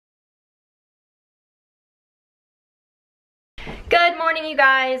morning, you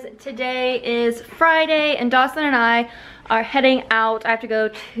guys. Today is Friday and Dawson and I are heading out. I have to go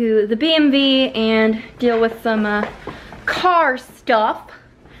to the BMV and deal with some car stuff.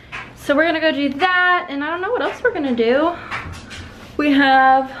 So we're gonna go do that, and I don't know what else we're gonna do. We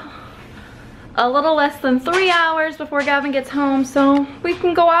have a little less than 3 hours before Gavin gets home, so we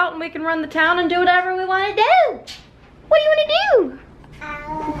can go out and we can run the town and do whatever we wanna do. What do you wanna do?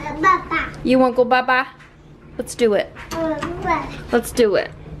 Bye-bye. You wanna go bye-bye? Let's do it. Let's do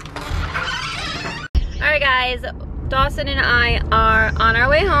it. Alright guys, Dawson and I are on our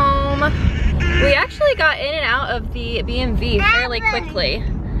way home. We actually got in and out of the BMV fairly quickly,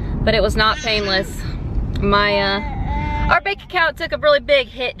 but it was not painless. Our bank account took a really big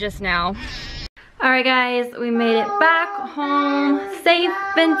hit just now. Alright guys, we made it back home safe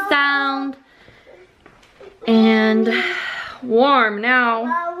and sound and warm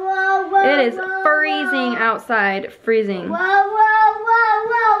now. It is freezing outside, freezing.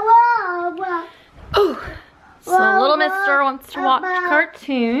 Oh, so little mister wants to watch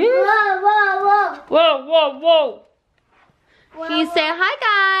cartoons. Whoa, whoa, whoa. Can you say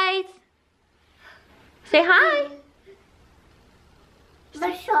hi, guys? Say hi.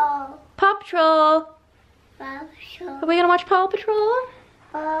 Paw Patrol. Are we gonna watch Paw Patrol?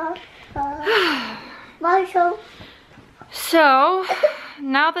 So,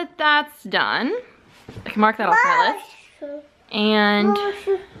 now that that's done, I can mark that off my list. And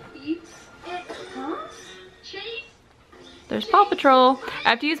there's Paw Patrol. I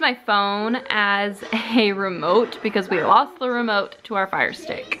have to use my phone as a remote because we lost the remote to our Fire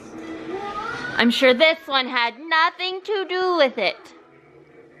Stick. I'm sure this one had nothing to do with it.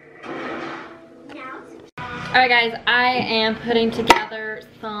 Alright guys, I am putting together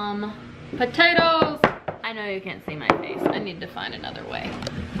some potatoes. I know you can't see my face. I need to find another way.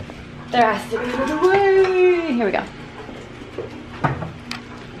 There has to be another way. Here we go.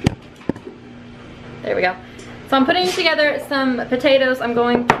 There we go. So I'm putting together some potatoes. I'm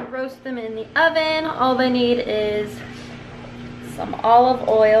going to roast them in the oven. All they need is some olive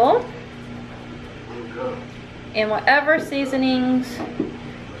oil and whatever seasonings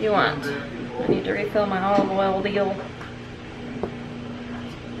you want. I need to refill my olive oil deal.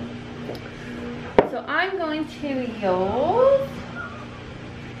 So I'm going to use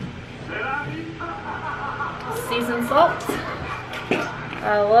seasoned salt.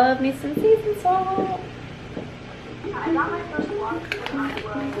 I love me some seasoned salt.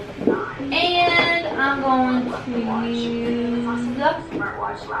 And I'm going to use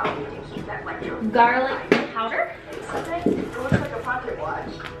garlic powder.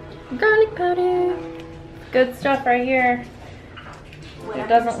 Garlic powder. Good stuff right here. Who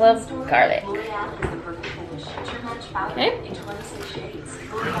doesn't love garlic? Okay.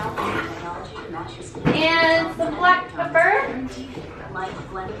 And some black pepper. Light,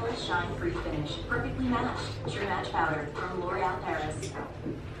 blendable, shine-free finish. Perfectly matched. True Match powder from L'Oreal Paris.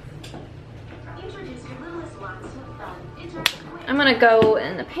 Introduce your littlest ones with fun. I'm gonna go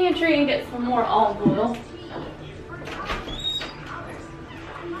in the pantry and get some more olive oil.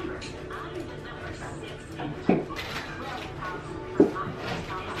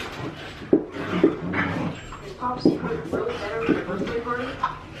 Pop's secret really better for the birthday party?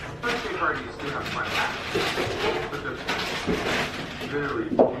 Birthday parties do have fun. But they're very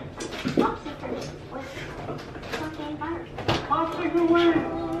Pop secret with something better. Pop secret way!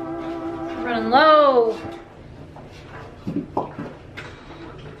 Running low.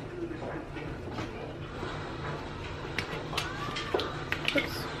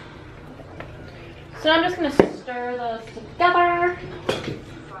 Oops. So I'm just gonna stir those together.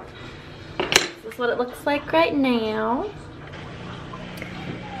 This is what it looks like right now.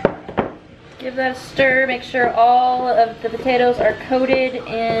 Give that a stir, make sure all of the potatoes are coated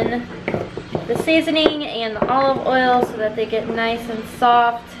in the seasoning and the olive oil so that they get nice and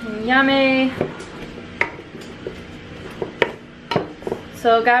soft and yummy.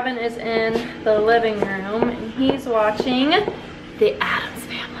 So Gavin is in the living room and he's watching The Addams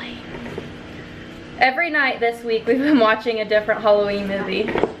Family. Every night this week we've been watching a different Halloween movie.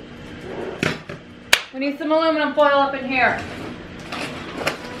 We need some aluminum foil up in here.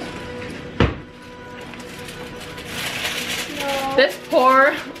 No. This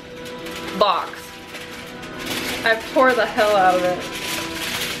poor box. I've tore the hell out of it.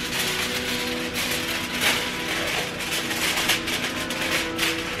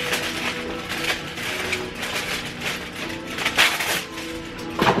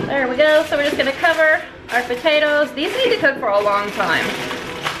 There we go. So we're just gonna cover our potatoes. These need to cook for a long time.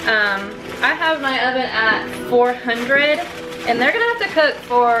 I have my oven at 400 and they're gonna have to cook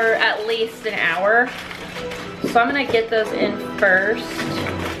for at least an hour. So I'm gonna get those in first.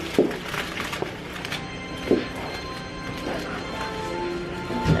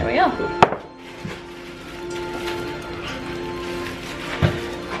 There we go.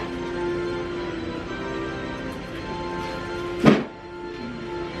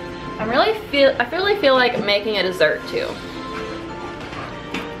 I really feel like making a dessert too.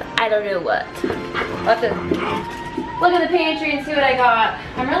 I don't know what. I'll have to look at the pantry and see what I got.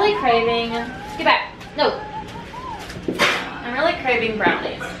 I'm really craving, get back, no. I'm really craving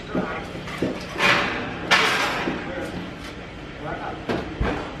brownies.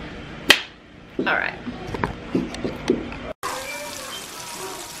 All right.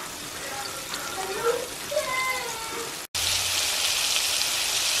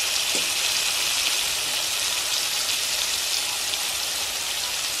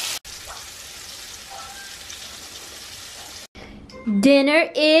 Dinner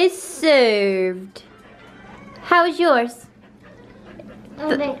is served. How's yours?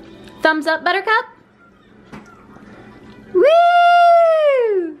 Thumbs up, Buttercup?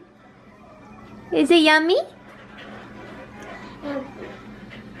 Woo! Is it yummy?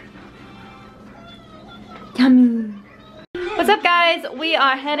 Yummy. What's up, guys? We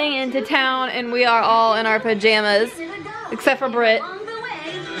are heading into town and we are all in our pajamas, except for Britt. Are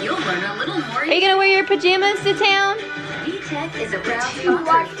you gonna wear your pajamas to town? Is a proud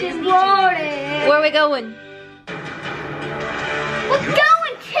sponsor. Where are we going? We're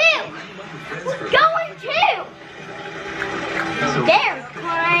going to! Dairy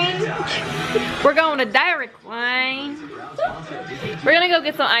Queen! We're going to Dairy Queen. We're gonna go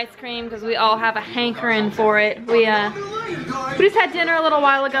get some ice cream because we all have a hankering for it. We just had dinner a little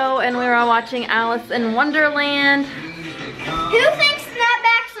while ago and we were all watching Alice in Wonderland. Who thinks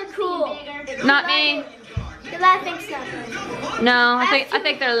snapbacks are cool? Not me. Because I think so. No, I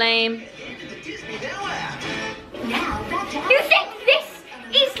think they're lame. You think this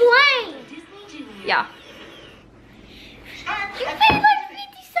is lame? Yeah. You paid like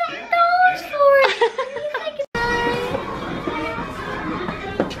 $50-something for it.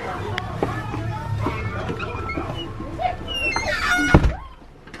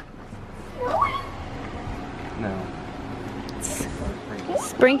 No.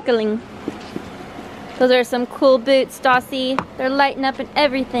 Sprinkling. Those are some cool boots, Stassi. They're lighting up and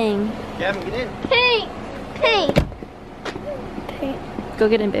everything. Gavin, get in. Pink. Go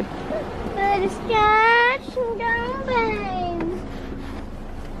get in, babe. Butterscotch and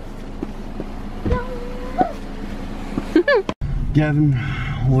Gavin,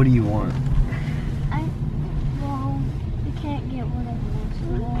 what do you want? Well, you can't get whatever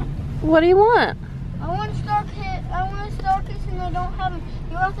you want. What do you want? I want Star Kiss and they don't have them.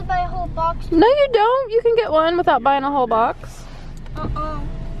 You have to buy a whole box. No, you don't. You can get one without buying a whole box.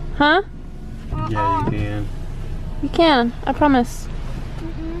 Huh? Yeah, you can. You can. I promise.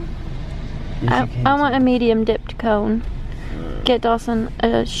 Yes, you can. I want a medium dipped cone. Get Dawson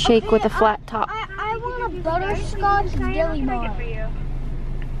a shake with a flat top. I want a butterscotch jelly bar.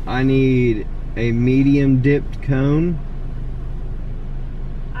 I need a medium dipped cone.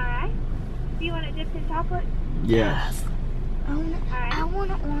 Alright. Do you want it dipped in chocolate? Yes. I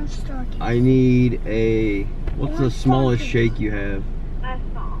want an orange Star Kiss. I need a. What's the smallest shake you have? That's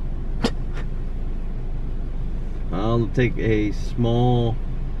small. I'll take a small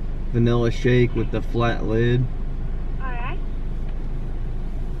vanilla shake with the flat lid. Alright.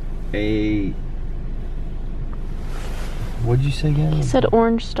 What'd you say again? He said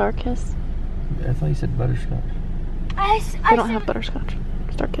orange Star Kiss. I thought you said butterscotch. They don't have butterscotch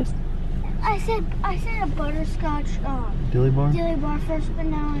Star Kiss. I said a butterscotch Dilly bar? jelly bar first, but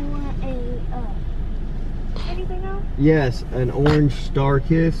now I want a Anything else? Yes, an orange Star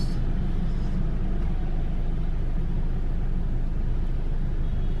Kiss.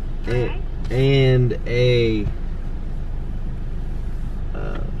 Alright. And a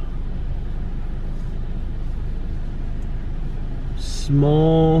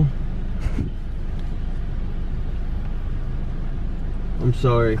small. I'm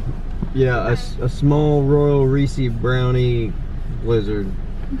sorry. Yeah, a small Royal Reese brownie blizzard.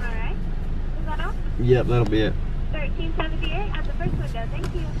 Alright. Is that all? Yep, that'll be it. $13.78 at the first window.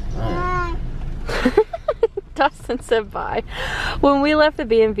 Thank you. Dawson said bye. When we left the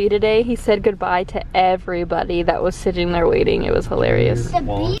B&B today, he said goodbye to everybody that was sitting there waiting. It was hilarious. I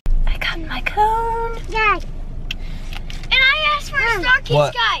got my cone. yeah. And I asked for a Star Kiss,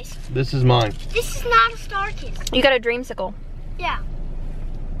 What? guys. This is mine. This is not a Star Kiss. You got a dreamsicle. Yeah.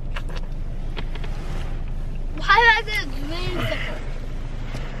 Why did I get a dreamsicle?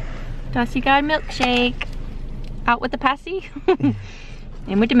 Dawson got a milkshake. Out with the passy.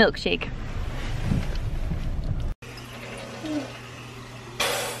 And with the milkshake.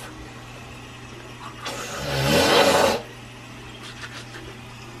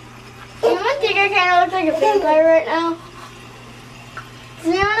 like a vampire right now? Does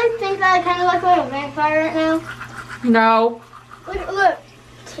anyone think that I kind of look like a vampire right now? No. Look.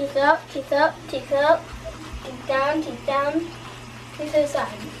 Teeth up, teeth up, teeth up. Teeth down, teeth down. Teeth to the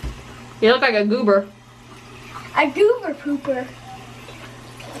side. You look like a goober. A goober pooper.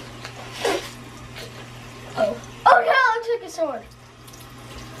 Oh. Oh no, I took a sword.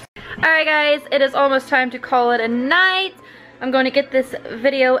 Alright guys, it is almost time to call it a night. I'm going to get this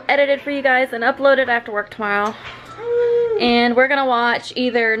video edited for you guys and uploaded after work tomorrow. And we're gonna watch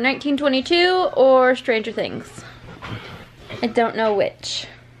either 1922 or Stranger Things. I don't know which.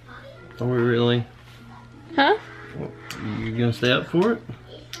 Are we really? Huh? You gonna stay up for it?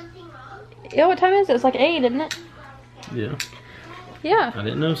 Yeah, what time is it? It's like 8, isn't it? Yeah. Yeah. I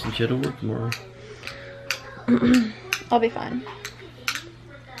didn't know since you had to work tomorrow. I'll be fine.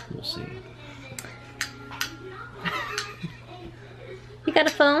 We'll see. You got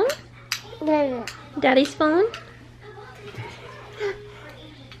a phone? No. Daddy's phone?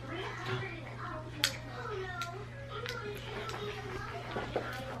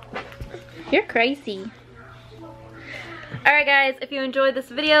 You're crazy. Alright guys, if you enjoyed this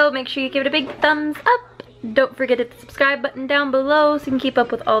video, make sure you give it a big thumbs up. Don't forget to hit the subscribe button down below so you can keep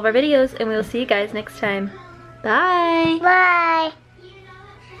up with all of our videos, and we'll see you guys next time. Bye! Bye.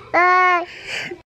 Bye.